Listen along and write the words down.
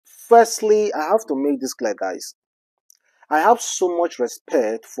Firstly, I have to make this clear, guys. I have so much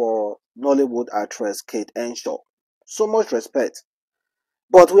respect for Nollywood actress Kate Henshaw. So much respect.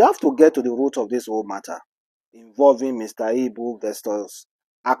 But we have to get to the root of this whole matter involving Mr. Ibu versus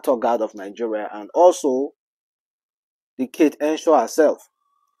actor guard of Nigeria and also the Kate Henshaw herself.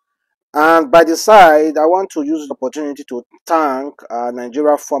 And by the side, I want to use the opportunity to thank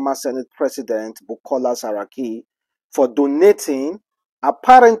Nigeria former Senate President Bukola Saraki for donating.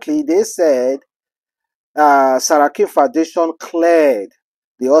 Apparently, they said Saraki Foundation cleared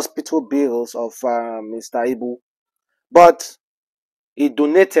the hospital bills of Mr. Ibu, but he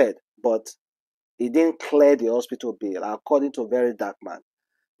donated, but he didn't clear the hospital bill, according to VeryDarkMan.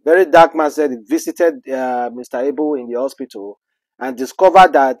 VeryDarkMan said he visited Mr. Ibu in the hospital and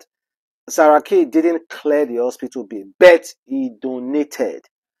discovered that Saraki didn't clear the hospital bill, but he donated.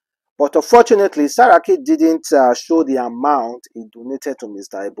 But unfortunately, Saraki didn't show the amount he donated to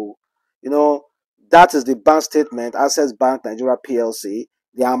Mr. Ibu. You know, that is the bank statement, Access Bank Nigeria PLC.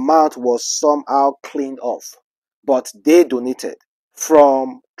 The amount was somehow cleaned off, but they donated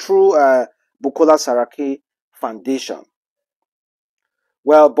through Bukola Saraki Foundation.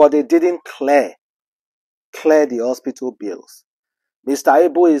 Well, but they didn't clear the hospital bills. Mr.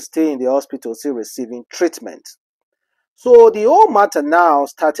 Ibu is still in the hospital, still receiving treatment. So the whole matter now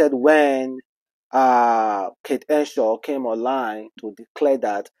started when Kate Henshaw came online to declare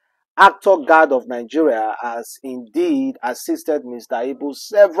that Actor Guard of Nigeria has indeed assisted Mr. Ibu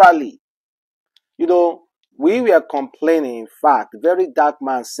severally. You know, we were complaining. In fact,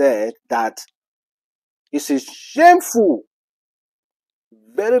 VeryDarkMan said that it is shameful,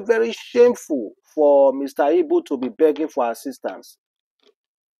 very, very shameful for Mr. Ibu to be begging for assistance.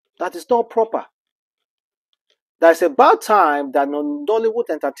 That is not proper. There's about time that Nollywood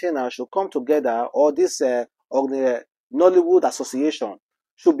entertainers should come together, or this or the Nollywood Association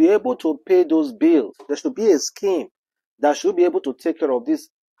should be able to pay those bills. There should be a scheme that should be able to take care of these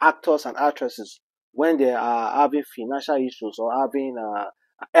actors and actresses when they are having financial issues or having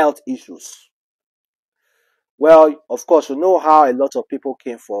health issues. Well, of course, you know how a lot of people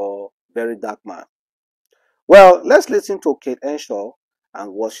came for VeryDarkMan. Well, let's listen to Kate Henshaw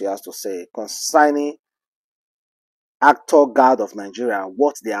and what she has to say concerning Actor Guard of Nigeria and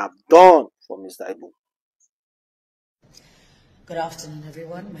what they have done for Mr. Ibu. Good afternoon,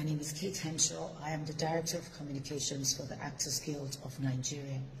 everyone. My name is Kate Henshaw. I am the Director of Communications for the Actors Guild of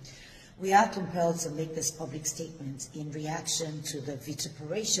Nigeria. We are compelled to make this public statement in reaction to the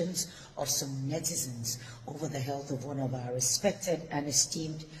vituperations of some netizens over the health of one of our respected and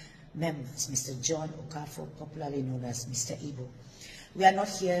esteemed members, Mr. John Okafor, popularly known as Mr. Ibu. We are not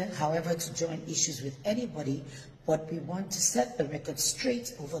here, however, to join issues with anybody, but we want to set the record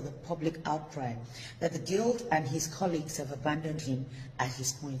straight over the public outcry that the Guild and his colleagues have abandoned him at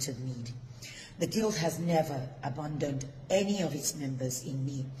his point of need. The Guild has never abandoned any of its members in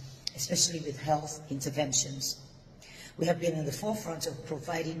need, especially with health interventions. We have been in the forefront of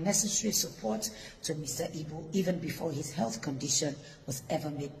providing necessary support to Mr. Ibu even before his health condition was ever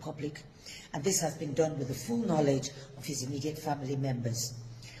made public, and this has been done with the full knowledge of his immediate family members.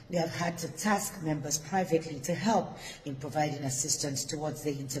 We have had to task members privately to help in providing assistance towards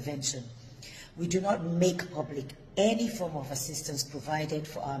the intervention. We do not make public any form of assistance provided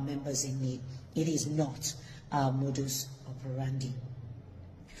for our members in need. It is not our modus operandi.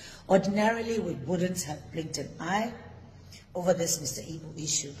 Ordinarily, we wouldn't have blinked an eye over this Mr. Ibu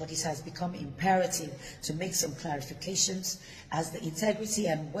issue, but it has become imperative to make some clarifications as the integrity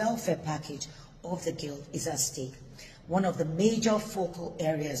and welfare package of the Guild is at stake. One of the major focal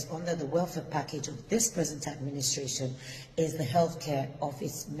areas under the welfare package of this present administration is the health care of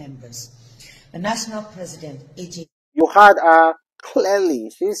its members. The National President, A.J. You heard her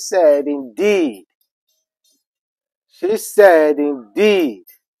clearly. She said, indeed. She said, indeed.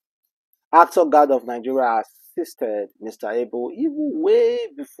 Actor Guard of Nigeria assisted Mr. Ibu even way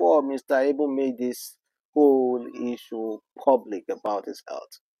before Mr. Ibu made this whole issue public about his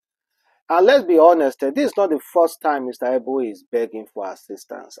health. And let's be honest, this is not the first time Mr. Ibu is begging for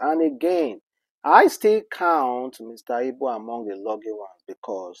assistance. And again, I still count Mr. Ibu among the lucky ones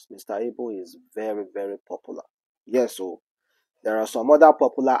because Mr. Ibu is very, very popular. Yes, so there are some other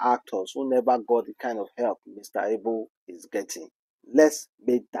popular actors who never got the kind of help Mr. Ibu is getting. Let's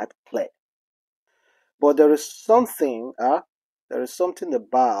make that clear. But there is something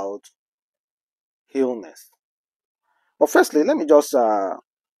about illness. But firstly, let me just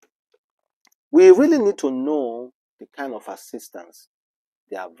we really need to know the kind of assistance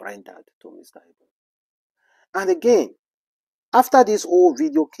they have rendered to Mr. Ibu. And again, after this whole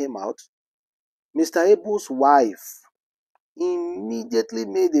video came out, Mr. Ibu's wife immediately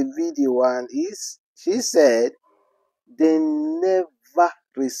made a video, and she said they never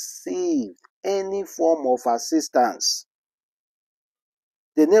received any form of assistance.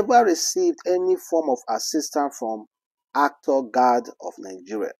 They never received any form of assistance from Actor Guard of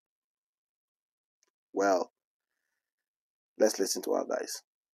Nigeria. Well, let's listen to our guys.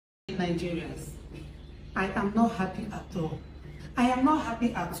 Nigerians, I am not happy at all. I am not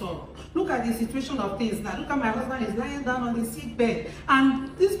happy at all. Look at the situation of things now. Look at my husband is lying down on the sick bed,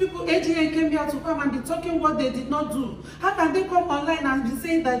 and these people, AGN, came here to come and be talking what they did not do. How can they come online and be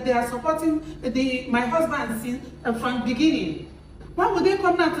saying that they are supporting my husband since from beginning? Why would they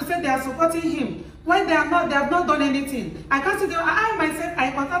come now to say they are supporting him when they are not? They have not done anything. I can't see them. I myself,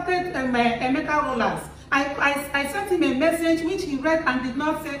 I contacted Emeka Rollers. I sent him a message which he read and did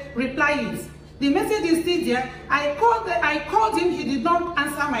not say reply it. The message is still there. I called him, he did not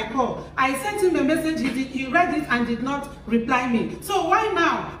answer my call. I sent him a message, he read it and did not reply me. So why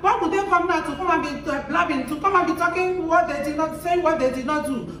now? Why would they come now to come and be blabbing, to come and be talking what they did not, saying what they did not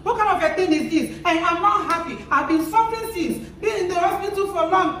do? What kind of a thing is this? I am not happy. I've been suffering since, been in the hospital for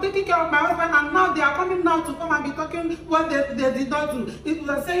long, taking care of my husband, and now they are coming now to come and be talking what they did not do.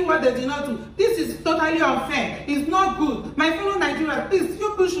 People are saying what they did not do. This is totally unfair. It's not good. My fellow Nigerians, please,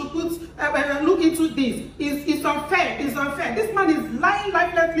 people should put look into this. It's unfair. It's unfair. This man is lying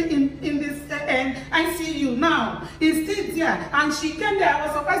lifelessly in this ICU now. He's still there, and she came there. I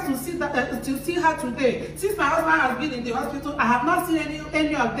was surprised to see her today. Since my husband has been in the hospital, I have not seen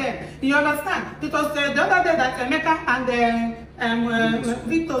any of them. You understand? Because the other day that Emeka and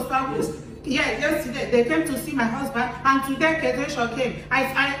Victor's family, yeah, yesterday they came to see my husband, and today Henshaw came.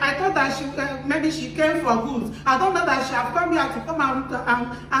 I thought that she maybe she came for good. I don't know that she have come here to come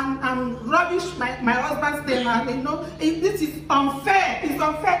and rubbish my husband's name. And you know, this is unfair. It's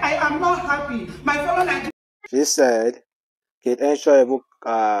unfair. I am not happy. My fellow Nigerians. She said, Henshaw,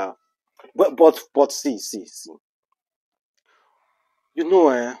 but see. You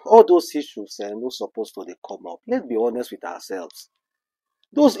know, all those issues are not supposed to come up. Let's be honest with ourselves.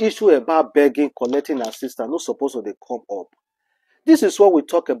 Those issues about begging, collecting assistance, not supposed to come up. This is what we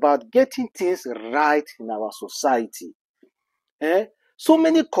talk about, getting things right in our society. So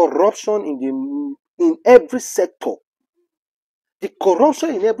many corruption in every sector. The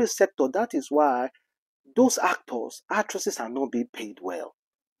corruption in every sector, that is why those actors, actresses are not being paid well.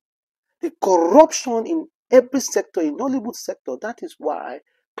 The corruption in every sector, in Hollywood sector, that is why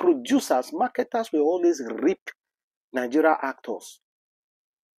producers, marketers will always rip Nigerian actors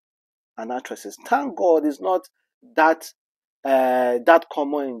and actresses. Thank God it's not that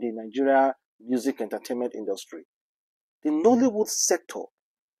common in the Nigeria music entertainment industry. The Nollywood sector,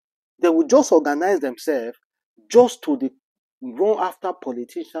 they will just organize themselves just to run after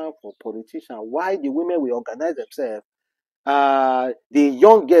politician for politician. Why the women will organize themselves? The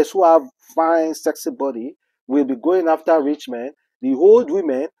young girls who have fine, sexy body will be going after rich men. The old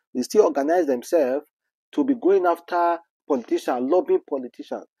women will still organize themselves to be going after politicians, lobbying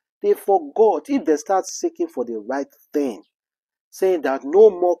politicians. They forgot, if they start seeking for the right thing, saying that no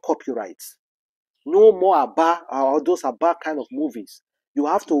more copyrights, no more ABBA or those ABBA kind of movies. You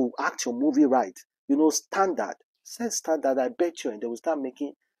have to act your movie right. You know, standard. Set standard, I bet you, and they will start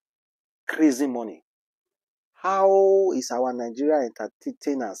making crazy money. How is our Nigeria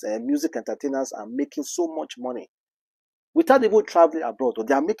entertainers, music entertainers are making so much money without even traveling abroad? Or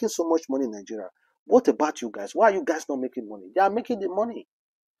they are making so much money in Nigeria. What about you guys? Why are you guys not making money? They are making the money.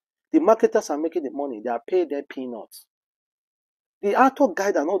 The marketers are making the money. They are paid their peanuts. The actor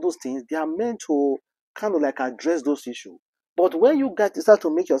guide and all those things, they are meant to kind of like address those issues. But when you guys decide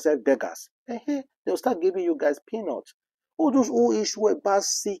to make yourself beggars, they'll start giving you guys peanuts. All those old issues about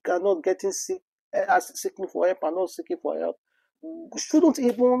sick and not getting sick, seeking for help and not seeking for help, shouldn't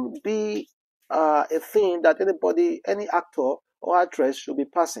even be a thing that any actor or actress should be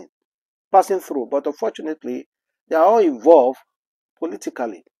passing through. But unfortunately, they are all involved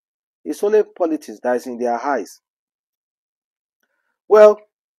politically. It's only politics that is in their eyes. Well,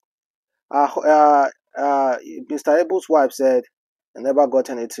 Mr. Abel's wife said I never got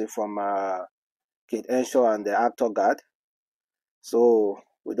anything from Henshaw and the actor guard. So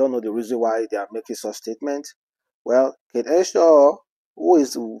we don't know the reason why they are making such statement. Well, Henshaw, who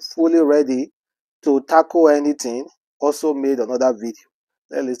is fully ready to tackle anything, also made another video.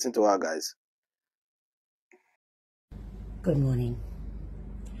 Let's listen to her, guys. Good morning.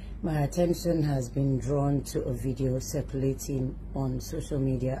 My attention has been drawn to a video circulating on social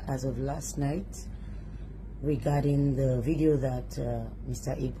media as of last night regarding the video that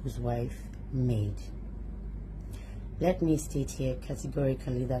Mr. Ibu's wife made. Let me state here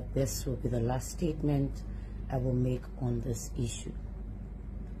categorically that this will be the last statement I will make on this issue.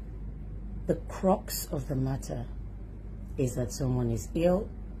 The crux of the matter is that someone is ill,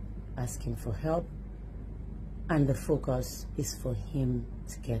 asking for help, and the focus is for him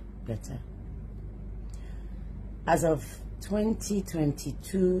to get better. As of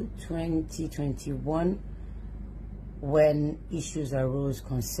 2022, 2021, when issues arose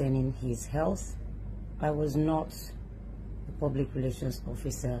concerning his health, I was not the public relations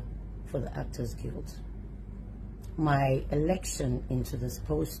officer for the Actors Guild. My election into this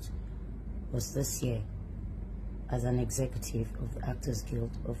post was this year as an executive of the Actors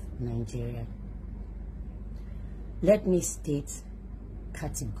Guild of Nigeria. Let me state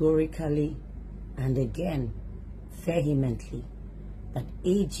categorically and again vehemently that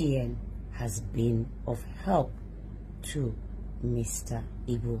AGN has been of help to Mr.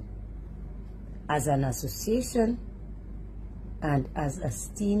 Ibu. As an association and as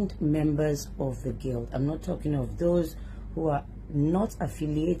esteemed members of the Guild, I'm not talking of those who are not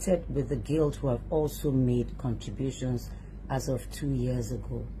affiliated with the Guild who have also made contributions as of 2 years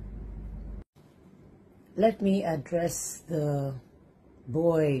ago. Let me address the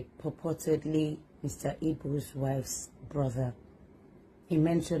boy, purportedly Mr. Ibu's wife's brother. He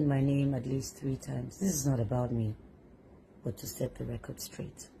mentioned my name at least 3 times. This is not about me, but to set the record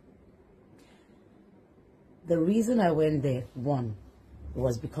straight. The reason I went there, one,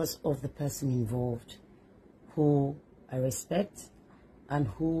 was because of the person involved, who I respect and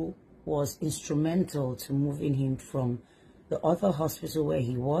who was instrumental to moving him from the other hospital where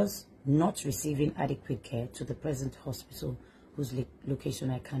he was, not receiving adequate care, to the present hospital whose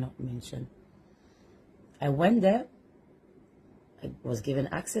location I cannot mention. I went there. I was given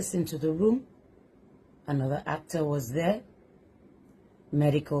access into the room. Another actor was there.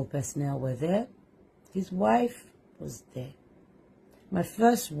 Medical personnel were there. His wife was there. My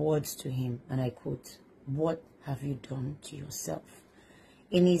first words to him, and I quote, "What have you done to yourself?"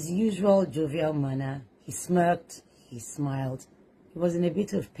 In his usual jovial manner, he smirked, he smiled. He was in a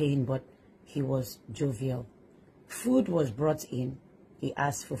bit of pain, but he was jovial. Food was brought in. He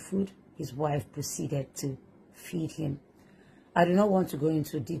asked for food. His wife proceeded to feed him. I do not want to go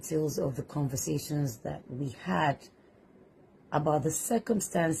into details of the conversations that we had about the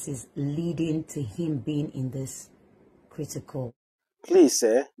circumstances leading to him being in this critical. Please,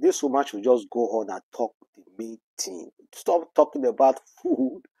 this woman should just go on and talk the main thing. Stop talking about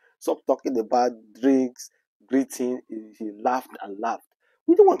food. Stop talking about drinks, greeting. He laughed and laughed.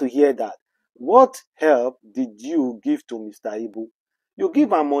 We don't want to hear that. What help did you give to Mr. Ibu? You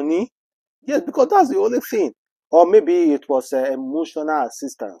give her money? Yes, because that's the only thing. Or maybe it was emotional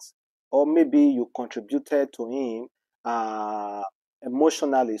assistance. Or maybe you contributed to him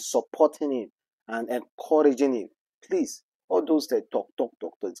emotionally, supporting him and encouraging him. Please, all those that talk,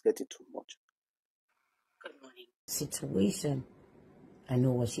 it's getting too much. Good morning. Situation. I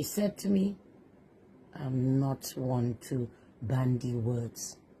know what she said to me. I'm not one to bandy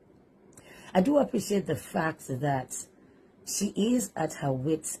words. I do appreciate the fact that she is at her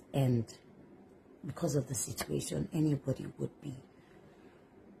wit's end because of the situation. Anybody would be.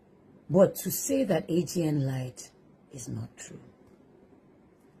 But to say that AGN lied is not true.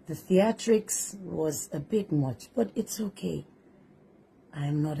 The theatrics was a bit much, but it's okay.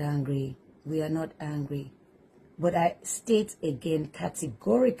 I'm not angry. We are not angry. But I state again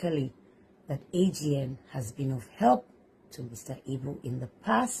categorically that AGN has been of help to Mr. Ibu in the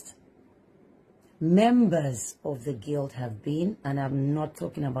past. Members of the Guild have been, and I'm not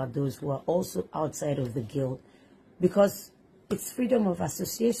talking about those who are also outside of the Guild, because it's freedom of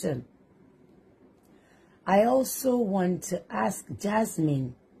association. I also want to ask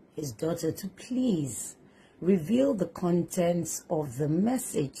Jasmine, his daughter, to please reveal the contents of the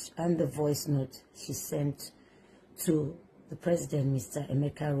message and the voice note she sent to the President, Mr.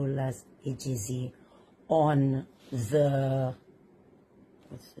 Emeka Rollas Ejezi, on the,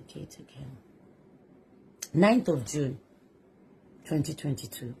 what's the date again? 9th of June,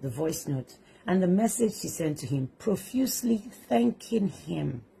 2022, the voice note, and the message she sent to him, profusely thanking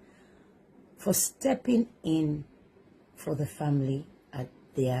him for stepping in for the family at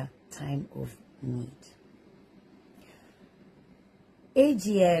their time of need.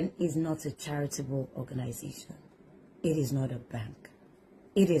 AGN is not a charitable organization. It is not a bank.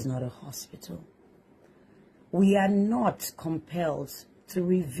 It is not a hospital. We are not compelled to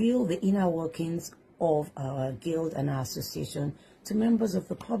reveal the inner workings of our guild and our association to members of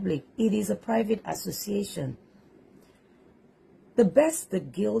the public. It is a private association. The best the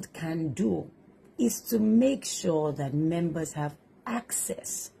guild can do is to make sure that members have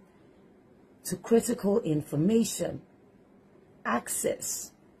access to critical information,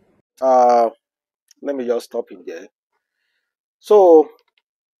 access. let me just stop in there. So,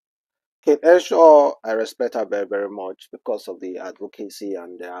 Kate Henshaw, I respect her very, very much because of the advocacy,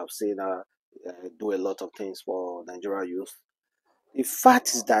 and I've seen her do a lot of things for Nigeria youth. The fact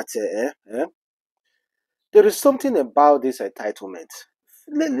is that there is something about this entitlement.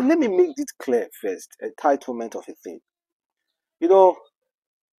 Let me make it clear first. Entitlement of a thing. You know,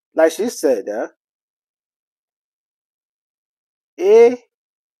 like she said, AGN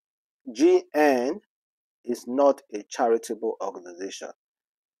is not a charitable organization.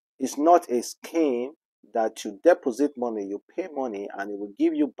 It's not a scheme that you deposit money, you pay money, and it will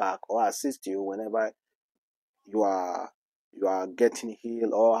give you back or assist you whenever you are getting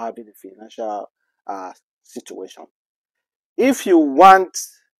healed or having a financial situation. If you want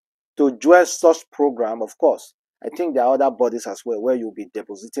to join such program, of course, I think there are other bodies as well where you'll be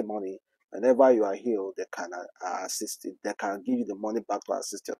depositing money. Whenever you are healed, they can assist you. They can give you the money back to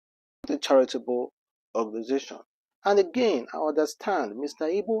assist you. The charitable organization. And again, I understand Mr.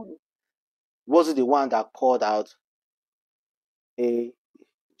 Ibu wasn't the one that called out AGN.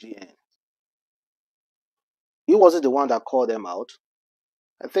 He wasn't the one that called them out.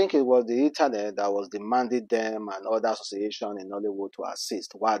 I think it was the internet that was demanding them and other associations in Hollywood to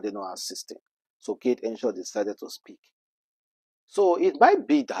assist. Why are they not assisting? So Kate Henshaw decided to speak. So it might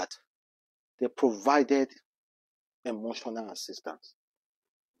be that they provided emotional assistance.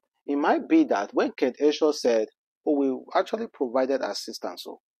 It might be that when Kate Henshaw said, oh, we actually provided assistance,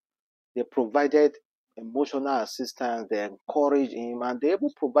 so they provided emotional assistance, they encouraged him, and they even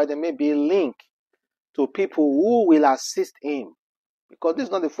provided maybe a link to people who will assist him. Because this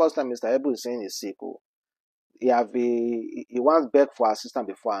is not the first time Mr. Ebu is saying he's sick. He once begged for assistance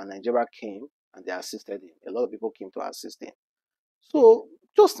before, and Nigeria came and they assisted him. A lot of people came to assist him. So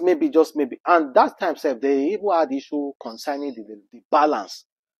just maybe, and that time, they even had issue concerning the balance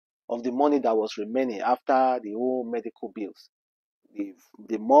of the money that was remaining after the whole medical bills.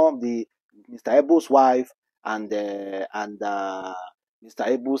 The mom, Mr. Ebu's wife, and Mr.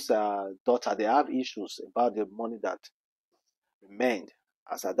 Ebu's daughter, they have issues about the money that remained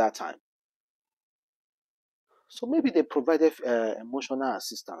as at that time. So maybe they provided emotional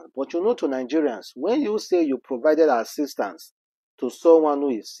assistance. But you know, to Nigerians, when you say you provided assistance to someone who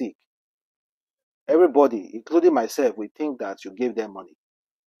is sick, everybody, including myself, we think that you gave them money.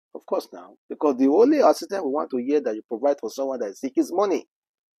 Of course now, because the only assistance we want to hear that you provide for someone that is sick is money.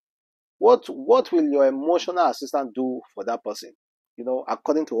 What will your emotional assistance do for that person? You know,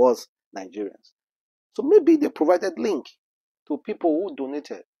 according to us Nigerians. So maybe they provided link to people who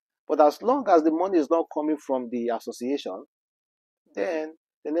donated. But as long as the money is not coming from the association, then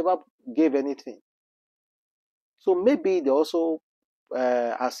they never gave anything. So maybe they also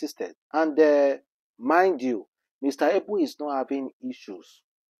assisted. And mind you, Mr. Ebu is not having issues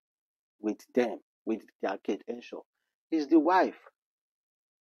with them, with their Kate Henshaw. It's the wife.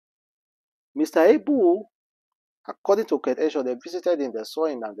 Mr. Ebu, according to Kate Henshaw, they visited him, they saw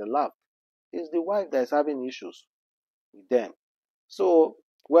him, and they laughed. It's the wife that is having issues with them. So,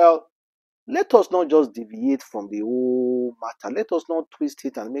 well, let us not just deviate from the whole matter. Let us not twist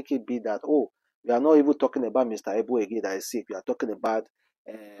it and make it be that, oh, we are not even talking about Mr. Ebu again that is sick. We are talking about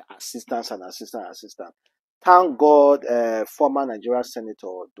assistance. Thank God, former Nigerian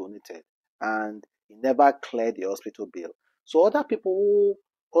senator donated, and he never cleared the hospital bill. So other people who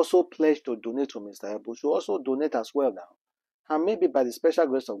also pledged to donate to Mr. Ebu should also donate as well now. And maybe by the special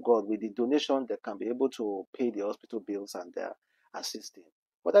grace of God, with the donation, they can be able to pay the hospital bills and assist him.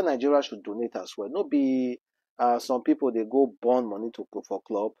 But that Nigeria should donate as well. Not be some people they go burn money to go for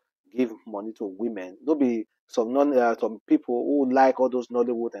club, give money to women. Not be some people who like all those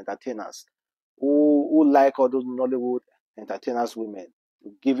Nollywood entertainers, who like all those Nollywood entertainers women,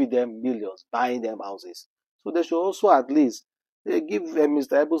 giving them millions, buying them houses. So they should also at least give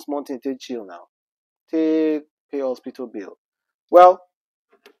Mr. Ebus Mountain take chill now, take pay hospital bill. Well,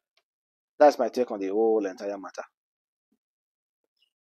 that's my take on the whole entire matter.